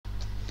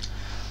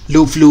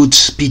Low float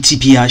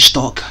PTPI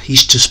stock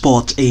used to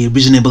spot a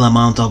reasonable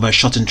amount of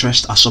short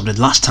interest as of the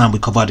last time we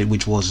covered it,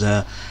 which was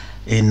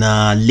in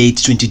late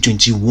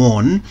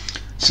 2021.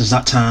 Since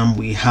that time,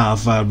 we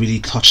have really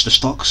touched the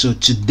stock. So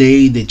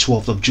today, the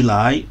 12th of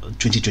July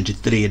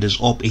 2023, it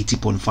is up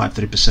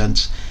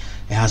 80.53%.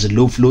 It has a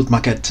low float.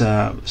 Market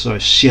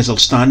shares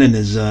outstanding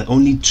is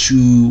only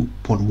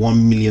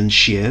 2.1 million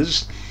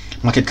shares.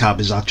 Market cap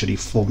is actually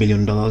 $4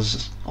 million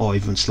or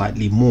even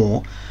slightly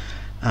more.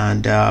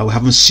 And we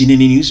haven't seen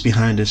any news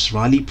behind this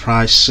rally.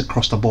 Price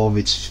crossed above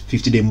its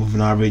 50-day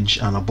moving average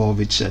and above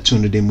its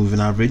 200-day moving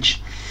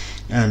average.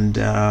 And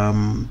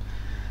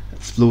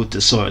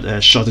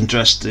short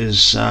interest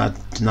is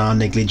now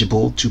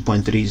negligible,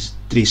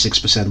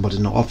 2.36%, but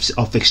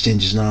off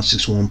exchange is now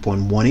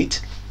 61.18.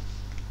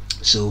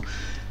 So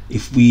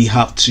if we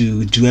have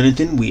to do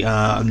anything, we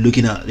are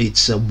looking at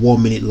its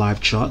 1 minute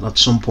live chart. At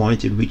some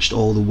point, it reached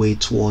all the way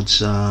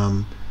towards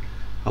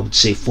I would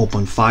say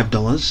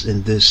 $4.5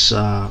 in this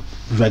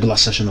regular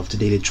session of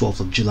today, the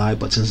 12th of July,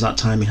 but since that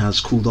time it has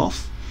cooled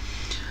off.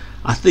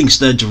 I think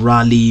started to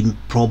rally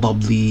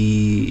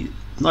probably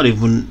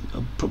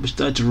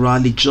started to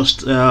rally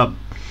just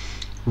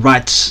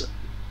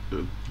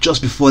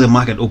just before the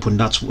market opened.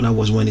 That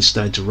was when it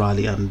started to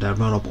rally and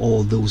ran up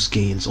all those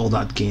gains, all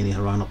that gain. It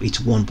ran up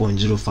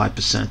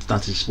 81.05%.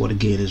 That is what the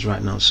gain is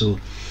right now. So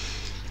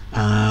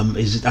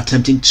is it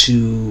attempting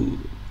to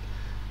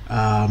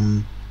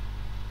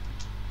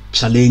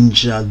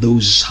challenge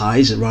those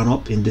highs it ran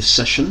up in this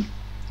session?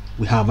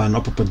 We have an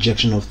upper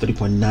projection of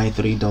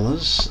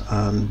 $3.93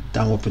 and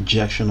downward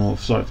projection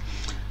of the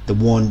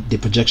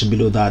projection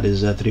below that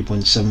is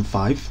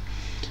 3.75,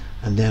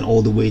 and then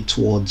all the way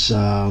towards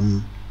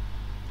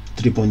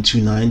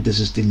 3.29. This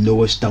is the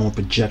lowest downward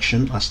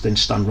projection as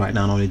things stand right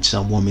now on its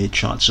 1 minute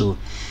chart. So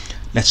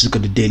let's look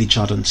at the daily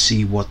chart and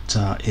see what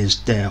is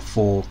there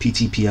for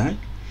PTPI.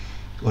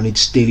 On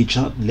its daily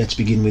chart, let's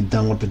begin with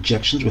downward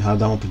projections. We have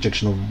downward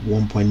projection of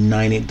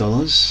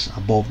 $1.98.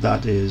 Above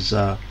that is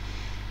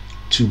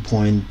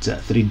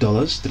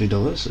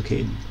 $2.3.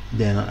 Okay,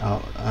 then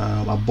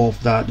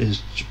above that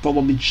is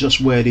probably just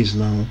where it is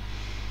now,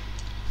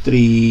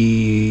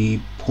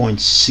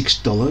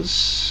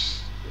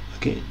 $3.6.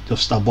 Okay,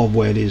 just above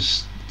where it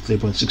is,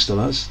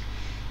 $3.6.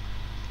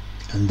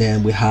 And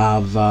then we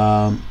have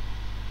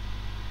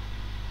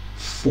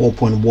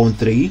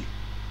 4.13,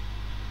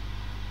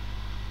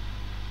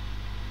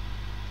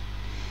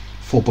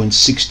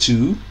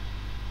 4.62,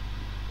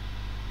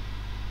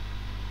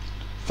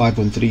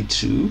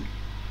 5.32,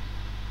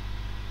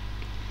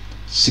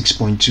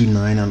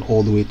 6.29, and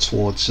all the way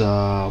towards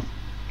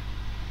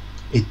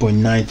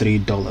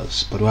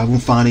 $8.93. But we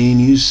haven't found any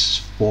news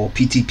for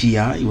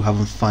PTPI. We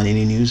haven't found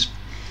any news,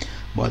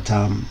 but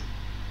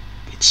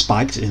it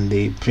spiked in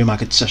the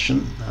pre-market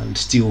session and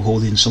still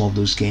holding some of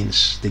those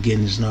gains. The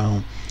gain is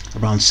now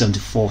around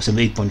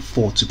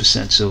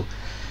 78.42%. So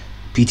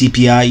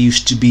PTPI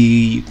used to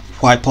be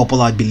quite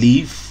popular, I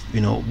believe.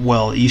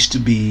 Well, it used to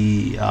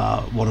be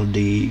one of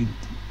the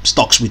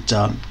stocks with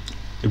a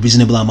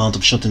reasonable amount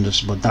of short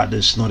interest, but that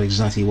is not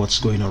exactly what's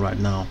going on right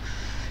now.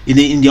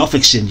 In the off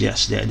exchange,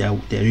 yes, there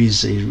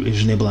is a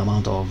reasonable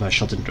amount of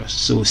short interest.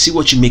 So see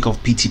what you make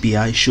of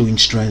PTPI showing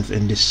strength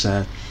in this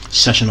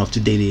session of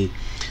today, the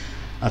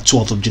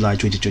 12th of July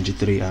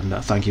 2023, and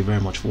thank you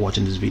very much for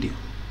watching this video.